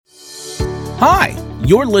Hi,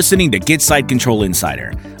 you're listening to Get Site Control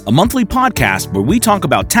Insider, a monthly podcast where we talk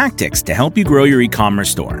about tactics to help you grow your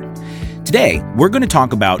e-commerce store. Today, we're going to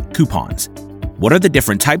talk about coupons. What are the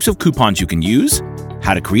different types of coupons you can use,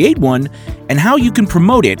 how to create one, and how you can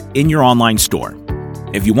promote it in your online store.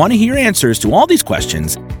 If you want to hear answers to all these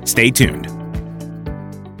questions, stay tuned.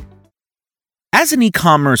 As an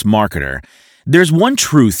e-commerce marketer, there's one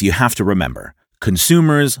truth you have to remember.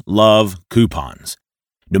 Consumers love coupons.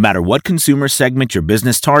 No matter what consumer segment your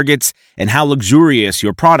business targets and how luxurious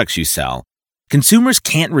your products you sell, consumers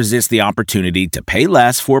can't resist the opportunity to pay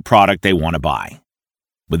less for a product they want to buy.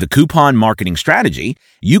 With a coupon marketing strategy,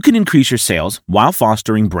 you can increase your sales while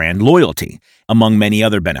fostering brand loyalty, among many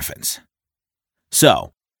other benefits.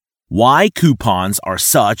 So, why coupons are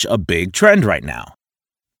such a big trend right now?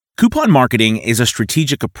 Coupon marketing is a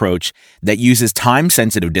strategic approach that uses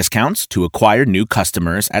time-sensitive discounts to acquire new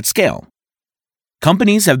customers at scale.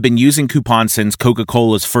 Companies have been using coupons since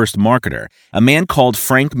Coca-Cola's first marketer, a man called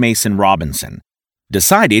Frank Mason Robinson,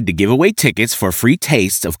 decided to give away tickets for free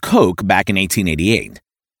tastes of Coke back in 1888.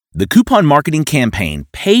 The coupon marketing campaign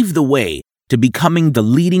paved the way to becoming the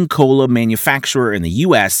leading cola manufacturer in the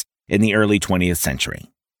U.S. in the early 20th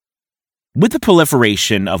century. With the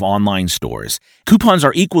proliferation of online stores, coupons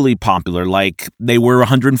are equally popular like they were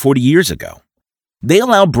 140 years ago. They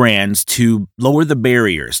allow brands to lower the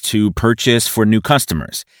barriers to purchase for new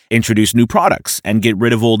customers, introduce new products and get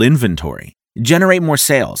rid of old inventory, generate more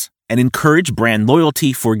sales, and encourage brand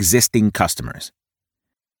loyalty for existing customers.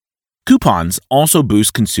 Coupons also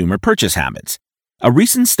boost consumer purchase habits. A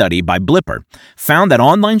recent study by Blipper found that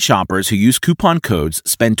online shoppers who use coupon codes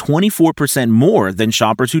spend 24% more than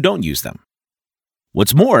shoppers who don't use them.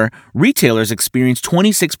 What's more, retailers experience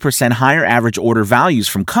 26% higher average order values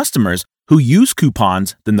from customers who use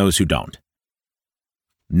coupons than those who don't.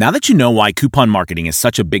 Now that you know why coupon marketing is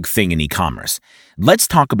such a big thing in e-commerce, let's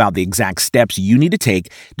talk about the exact steps you need to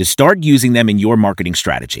take to start using them in your marketing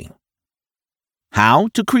strategy. How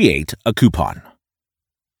to create a coupon.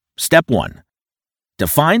 Step 1.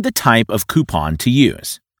 Define the type of coupon to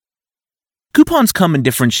use. Coupons come in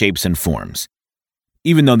different shapes and forms.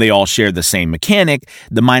 Even though they all share the same mechanic,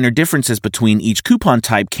 the minor differences between each coupon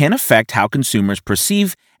type can affect how consumers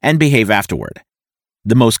perceive and behave afterward.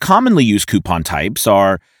 The most commonly used coupon types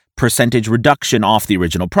are percentage reduction off the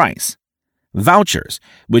original price, vouchers,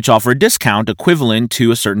 which offer a discount equivalent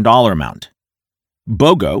to a certain dollar amount,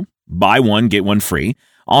 BOGO, buy one, get one free,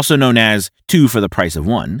 also known as 2 for the price of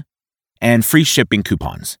 1, and free shipping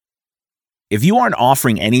coupons. If you aren't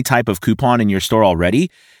offering any type of coupon in your store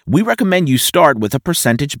already, we recommend you start with a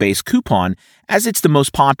percentage-based coupon as it's the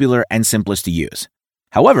most popular and simplest to use.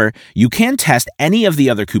 However, you can test any of the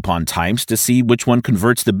other coupon types to see which one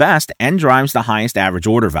converts the best and drives the highest average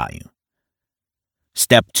order value.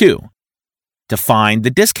 Step 2. Define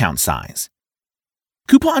the discount size.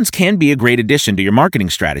 Coupons can be a great addition to your marketing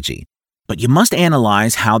strategy, but you must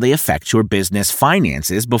analyze how they affect your business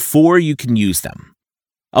finances before you can use them.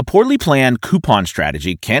 A poorly planned coupon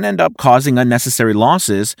strategy can end up causing unnecessary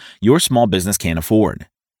losses your small business can't afford.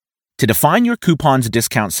 To define your coupon's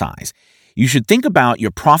discount size, you should think about your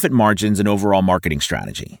profit margins and overall marketing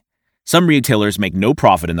strategy. Some retailers make no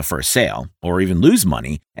profit in the first sale, or even lose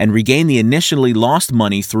money, and regain the initially lost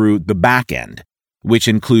money through the back end, which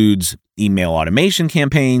includes email automation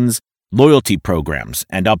campaigns, loyalty programs,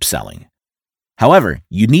 and upselling. However,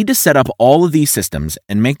 you need to set up all of these systems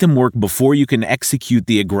and make them work before you can execute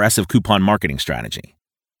the aggressive coupon marketing strategy.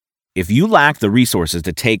 If you lack the resources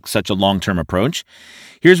to take such a long-term approach,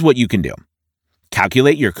 here's what you can do.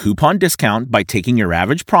 Calculate your coupon discount by taking your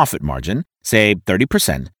average profit margin, say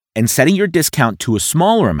 30%, and setting your discount to a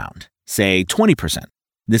smaller amount, say 20%.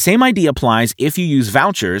 The same idea applies if you use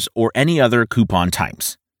vouchers or any other coupon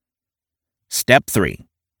types. Step 3.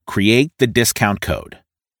 Create the discount code.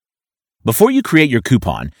 Before you create your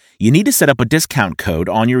coupon, you need to set up a discount code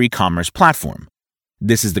on your e-commerce platform.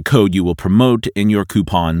 This is the code you will promote in your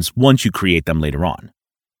coupons once you create them later on.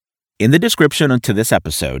 In the description to this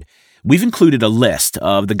episode, we've included a list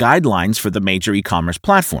of the guidelines for the major e-commerce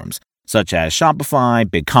platforms, such as Shopify,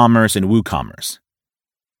 BigCommerce, and WooCommerce.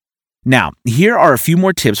 Now, here are a few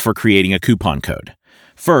more tips for creating a coupon code.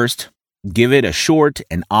 First, give it a short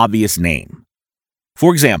and obvious name.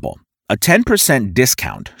 For example, a 10%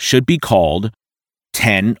 discount should be called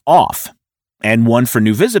 10 off, and one for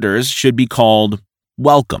new visitors should be called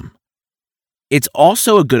welcome. It's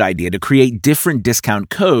also a good idea to create different discount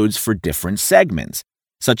codes for different segments,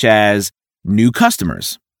 such as new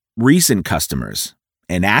customers, recent customers,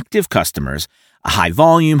 inactive customers, high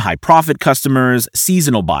volume, high profit customers,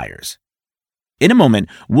 seasonal buyers. In a moment,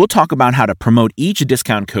 we'll talk about how to promote each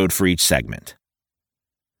discount code for each segment.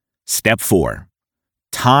 Step 4.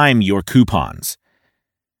 Time your coupons.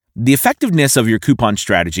 The effectiveness of your coupon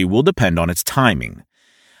strategy will depend on its timing.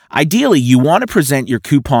 Ideally, you want to present your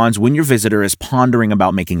coupons when your visitor is pondering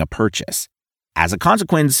about making a purchase. As a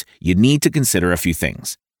consequence, you need to consider a few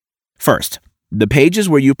things. First, the pages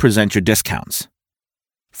where you present your discounts.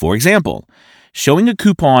 For example, showing a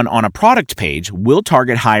coupon on a product page will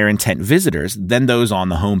target higher intent visitors than those on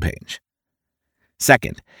the homepage.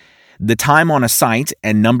 Second, the time on a site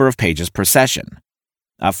and number of pages per session.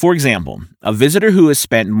 For example, a visitor who has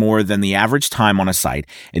spent more than the average time on a site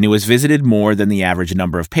and who has visited more than the average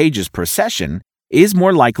number of pages per session is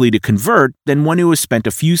more likely to convert than one who has spent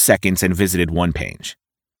a few seconds and visited one page.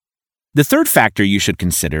 The third factor you should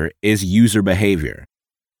consider is user behavior.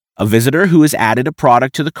 A visitor who has added a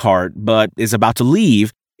product to the cart but is about to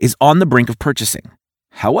leave is on the brink of purchasing.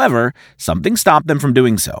 However, something stopped them from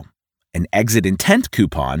doing so. An exit intent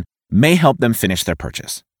coupon may help them finish their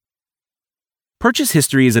purchase. Purchase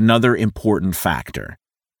history is another important factor.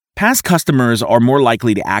 Past customers are more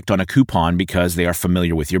likely to act on a coupon because they are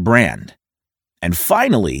familiar with your brand. And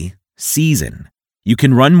finally, season. You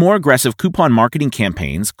can run more aggressive coupon marketing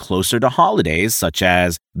campaigns closer to holidays such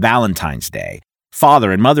as Valentine's Day,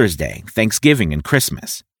 Father and Mother's Day, Thanksgiving, and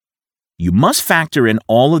Christmas. You must factor in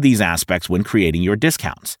all of these aspects when creating your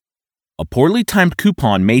discounts. A poorly timed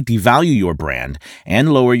coupon may devalue your brand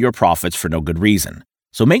and lower your profits for no good reason.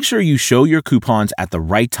 So make sure you show your coupons at the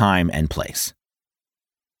right time and place.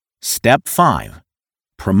 Step 5.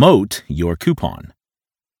 Promote your coupon.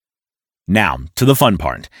 Now, to the fun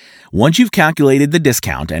part. Once you've calculated the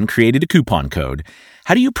discount and created a coupon code,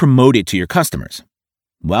 how do you promote it to your customers?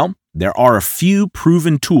 Well, there are a few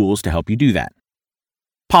proven tools to help you do that.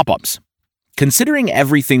 Pop-ups. Considering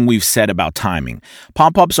everything we've said about timing,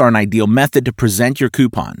 pop-ups are an ideal method to present your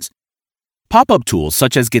coupons. Pop-up tools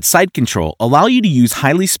such as Get Site Control allow you to use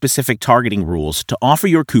highly specific targeting rules to offer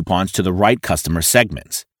your coupons to the right customer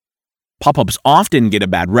segments. Pop-ups often get a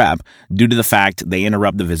bad rep due to the fact they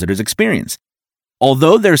interrupt the visitor's experience.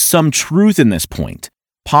 Although there's some truth in this point,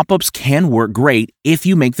 pop-ups can work great if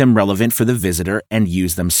you make them relevant for the visitor and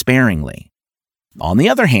use them sparingly. On the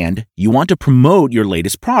other hand, you want to promote your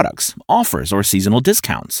latest products, offers, or seasonal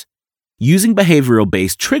discounts. Using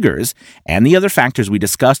behavioral-based triggers and the other factors we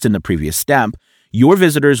discussed in the previous step, your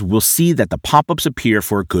visitors will see that the pop-ups appear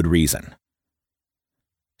for a good reason.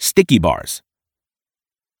 Sticky bars.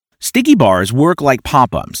 Sticky bars work like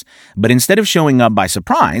pop-ups, but instead of showing up by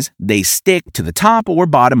surprise, they stick to the top or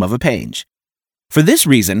bottom of a page. For this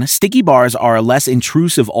reason, sticky bars are a less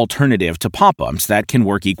intrusive alternative to pop-ups that can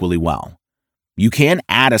work equally well. You can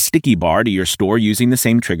add a sticky bar to your store using the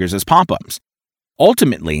same triggers as pop-ups.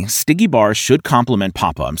 Ultimately, sticky bars should complement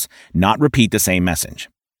pop-ups, not repeat the same message.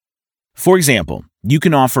 For example, you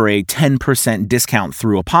can offer a 10% discount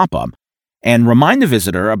through a pop-up and remind the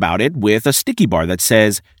visitor about it with a sticky bar that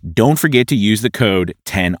says, "Don't forget to use the code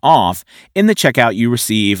 10OFF in the checkout you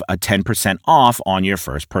receive a 10% off on your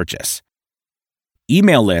first purchase."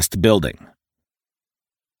 Email list building.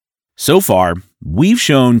 So far, we've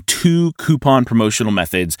shown 2 coupon promotional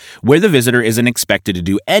methods where the visitor isn't expected to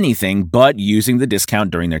do anything but using the discount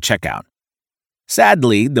during their checkout.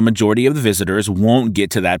 Sadly, the majority of the visitors won't get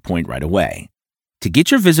to that point right away. To get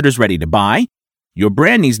your visitors ready to buy, your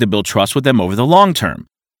brand needs to build trust with them over the long term.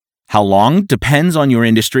 How long depends on your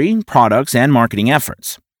industry, products, and marketing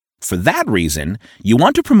efforts. For that reason, you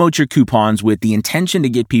want to promote your coupons with the intention to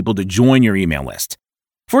get people to join your email list.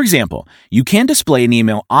 For example, you can display an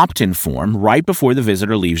email opt-in form right before the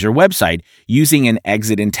visitor leaves your website using an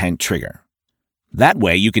exit intent trigger. That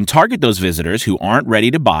way, you can target those visitors who aren't ready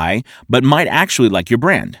to buy but might actually like your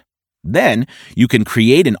brand. Then, you can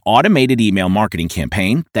create an automated email marketing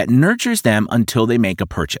campaign that nurtures them until they make a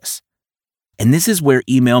purchase. And this is where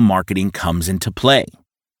email marketing comes into play.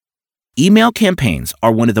 Email campaigns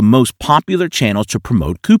are one of the most popular channels to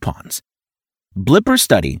promote coupons. Blipper's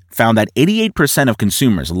study found that 88% of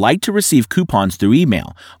consumers like to receive coupons through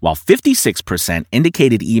email, while 56%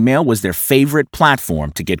 indicated email was their favorite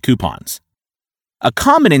platform to get coupons. A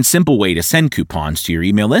common and simple way to send coupons to your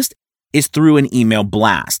email list is through an email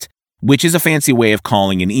blast, which is a fancy way of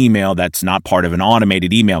calling an email that's not part of an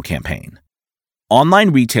automated email campaign.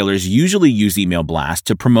 Online retailers usually use email blasts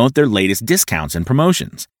to promote their latest discounts and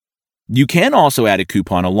promotions. You can also add a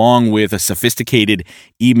coupon along with a sophisticated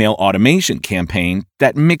email automation campaign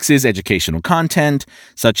that mixes educational content,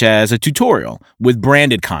 such as a tutorial, with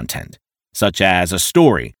branded content, such as a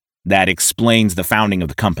story that explains the founding of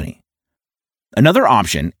the company. Another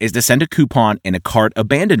option is to send a coupon in a cart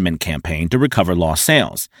abandonment campaign to recover lost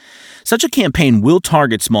sales. Such a campaign will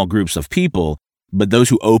target small groups of people, but those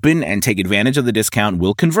who open and take advantage of the discount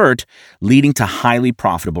will convert, leading to highly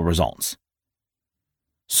profitable results.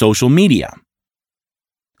 Social media.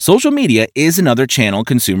 Social media is another channel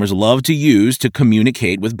consumers love to use to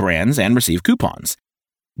communicate with brands and receive coupons.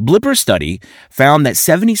 Blipper's study found that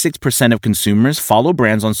 76% of consumers follow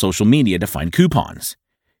brands on social media to find coupons.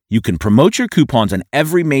 You can promote your coupons on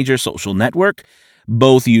every major social network,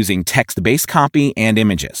 both using text-based copy and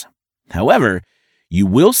images. However, you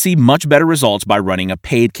will see much better results by running a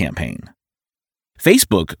paid campaign.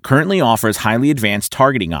 Facebook currently offers highly advanced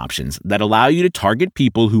targeting options that allow you to target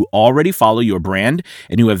people who already follow your brand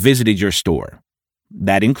and who have visited your store.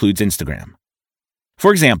 That includes Instagram.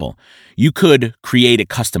 For example, you could create a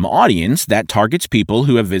custom audience that targets people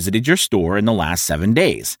who have visited your store in the last 7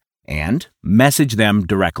 days and message them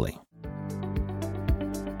directly.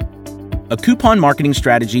 A coupon marketing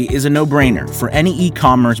strategy is a no-brainer for any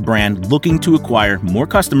e-commerce brand looking to acquire more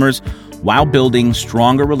customers while building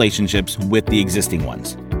stronger relationships with the existing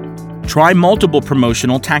ones. Try multiple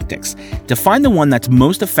promotional tactics to find the one that's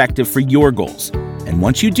most effective for your goals. And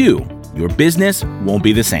once you do, your business won't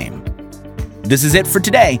be the same. This is it for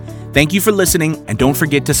today. Thank you for listening, and don't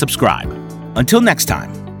forget to subscribe. Until next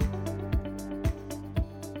time.